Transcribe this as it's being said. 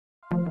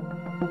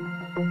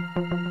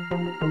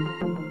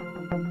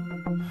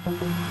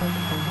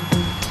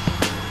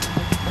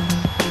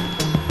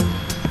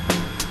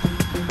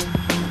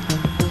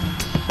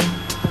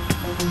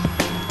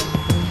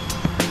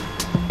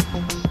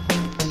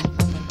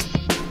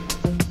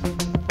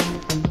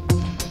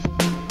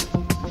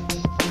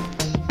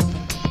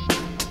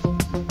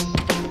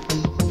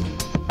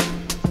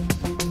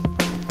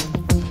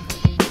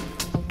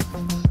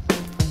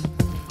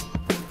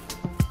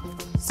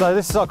So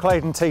this is our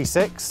Claydon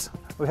T6.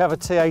 We have a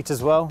T8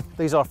 as well.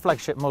 These are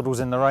flagship models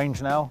in the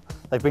range now.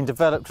 They've been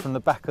developed from the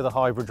back of the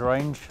hybrid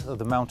range of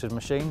the mounted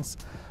machines,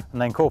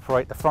 and they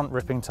incorporate the front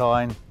ripping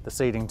tine, the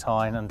seeding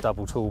tine and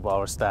double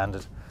toolbar as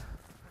standard.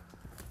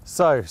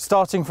 So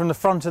starting from the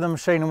front of the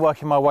machine and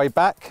working my way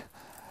back,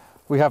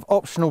 we have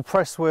optional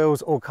press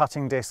wheels or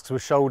cutting discs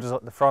with shoulders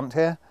at the front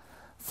here,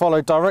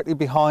 followed directly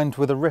behind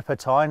with a ripper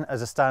tine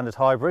as a standard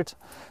hybrid.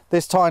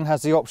 This tine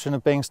has the option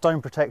of being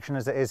stone protection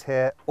as it is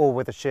here, or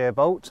with a shear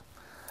bolt.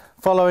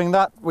 Following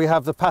that, we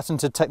have the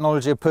patented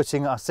technology of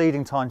putting our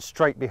seeding tine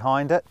straight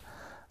behind it.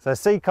 So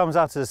seed comes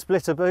out of the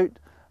splitter boot,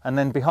 and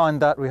then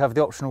behind that we have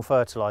the optional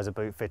fertiliser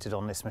boot fitted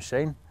on this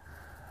machine.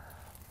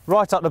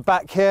 Right up the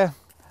back here,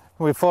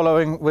 we're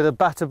following with a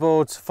batter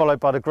board followed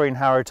by the green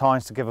harrow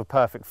tines to give a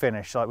perfect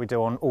finish like we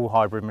do on all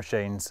hybrid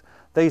machines.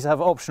 These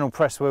have optional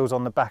press wheels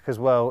on the back as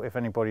well if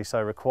anybody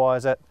so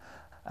requires it.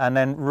 And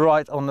then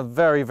right on the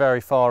very,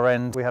 very far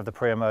end we have the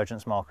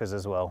pre-emergence markers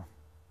as well.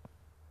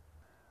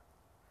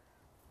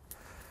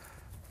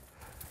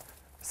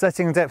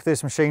 Setting the depth of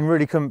this machine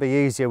really couldn't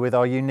be easier with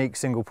our unique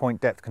single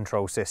point depth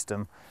control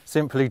system.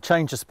 Simply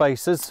change the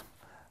spacers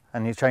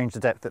and you change the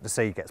depth that the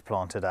seed gets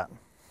planted at.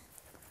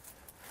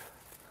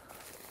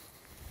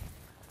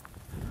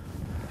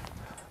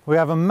 We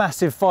have a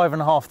massive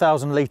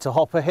 5,500 litre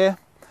hopper here.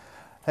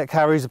 It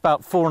carries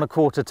about 4¼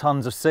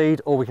 tonnes of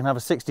seed, or we can have a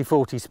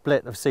 60-40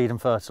 split of seed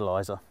and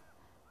fertiliser.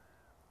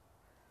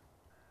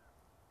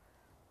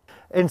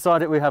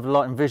 Inside it we have a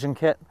light and vision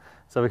kit,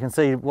 so we can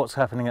see what's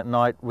happening at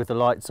night with the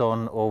lights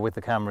on or with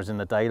the cameras in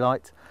the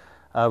daylight.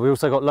 We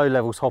also got low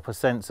levels hopper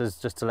sensors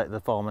just to let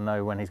the farmer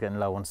know when he's getting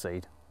low on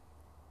seed.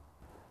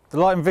 The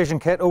light and vision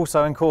kit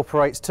also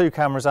incorporates 2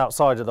 cameras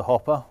outside of the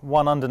hopper,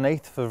 one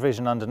underneath for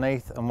vision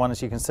underneath and one,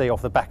 as you can see,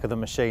 off the back of the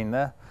machine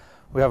there.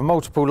 We have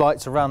multiple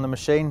lights around the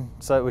machine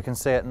so that we can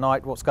see at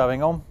night what's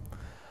going on.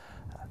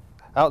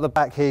 Out the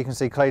back here you can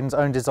see Claydon's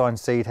own design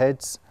seed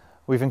heads.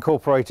 We've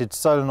incorporated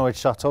solenoid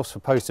shutoffs for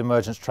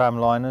post-emergence tram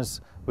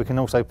liners. We can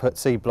also put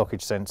seed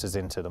blockage sensors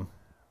into them.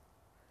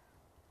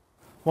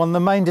 One of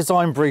the main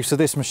design briefs of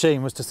this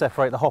machine was to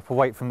separate the hopper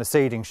weight from the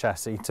seeding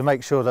chassis to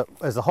make sure that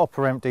as the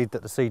hopper emptied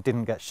that the seed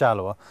didn't get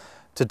shallower.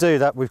 To do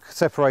that we've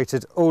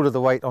separated all of the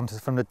weight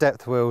from the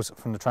depth wheels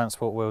from the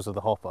transport wheels of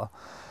the hopper.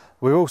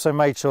 We also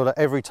made sure that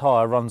every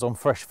tyre runs on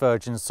fresh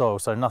virgin soil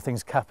so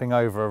nothing's capping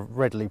over a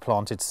readily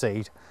planted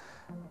seed.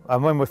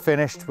 And when we're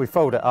finished we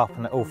fold it up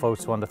and it all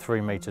folds to under 3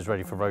 metres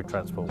ready for road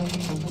transport.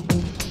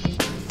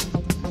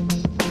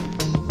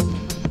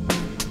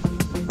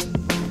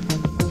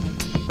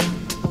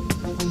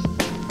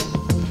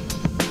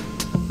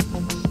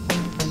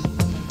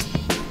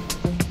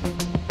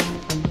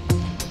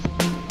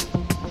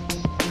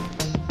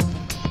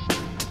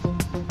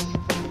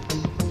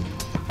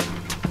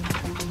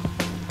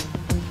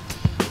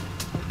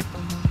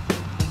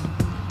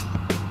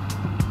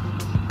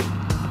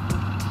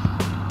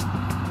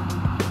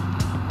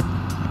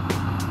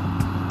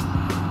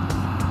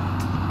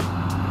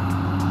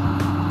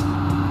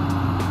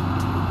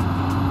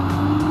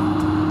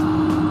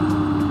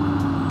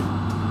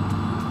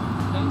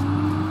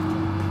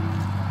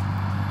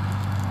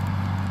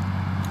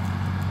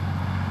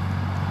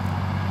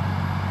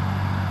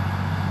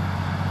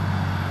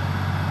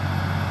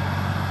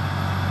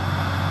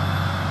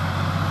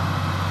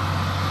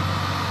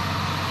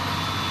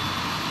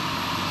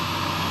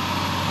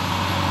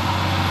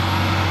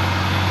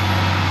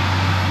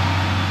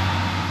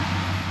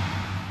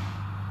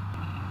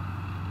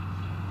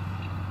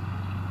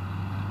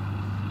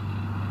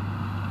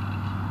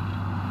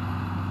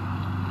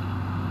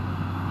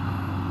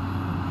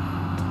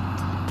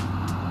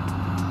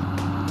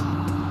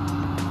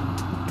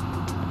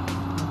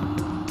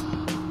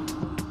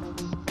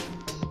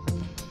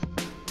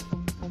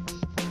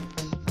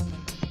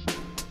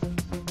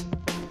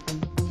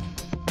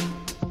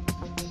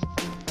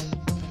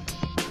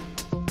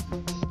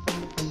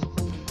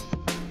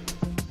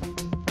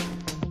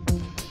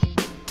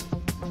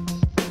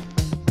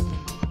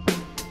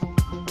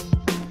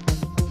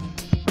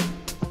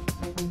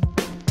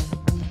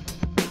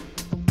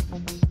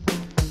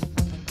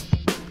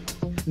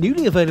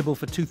 Newly available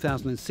for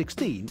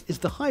 2016 is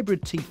the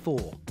Hybrid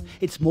T4.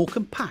 It's more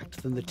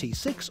compact than the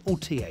T6 or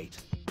T8.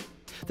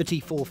 The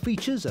T4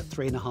 features a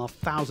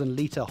 3,500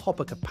 litre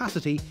hopper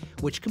capacity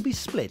which can be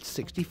split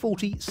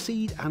 60-40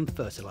 seed and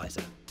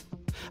fertiliser.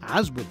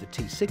 As with the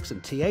T6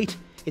 and T8,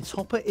 its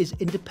hopper is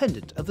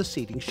independent of the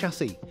seeding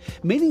chassis,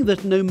 meaning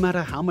that no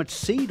matter how much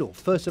seed or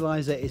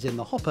fertiliser is in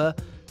the hopper,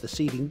 the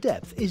seeding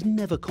depth is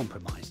never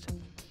compromised.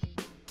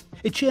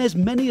 It shares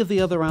many of the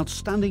other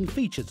outstanding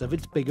features of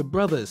its bigger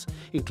brothers,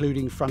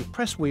 including front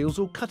press wheels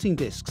or cutting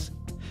discs,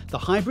 the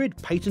hybrid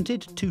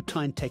patented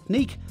two-tine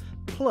technique,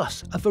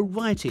 plus a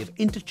variety of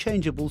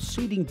interchangeable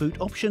seeding boot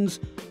options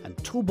and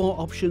toolbar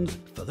options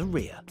for the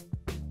rear.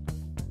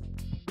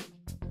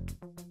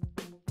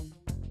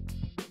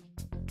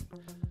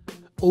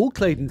 All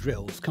Claydon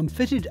drills come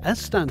fitted as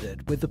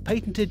standard with the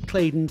patented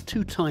Claydon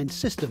two-tine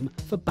system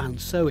for bound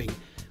sowing,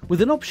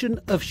 with an option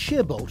of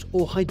shear bolt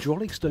or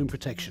hydraulic stone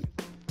protection.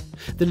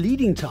 The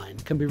leading tine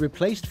can be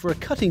replaced for a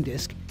cutting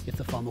disc if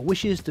the farmer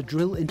wishes to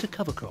drill into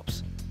cover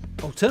crops.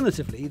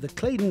 Alternatively, the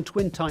Claydon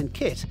twin-tine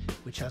kit,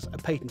 which has a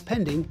patent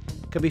pending,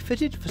 can be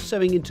fitted for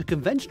sowing into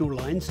conventional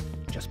lines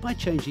just by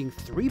changing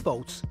 3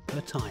 bolts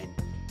per tine.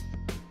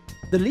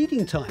 The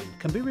leading tine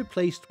can be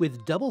replaced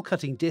with double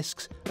cutting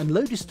discs and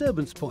low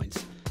disturbance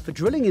points for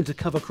drilling into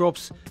cover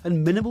crops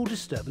and minimal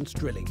disturbance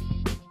drilling.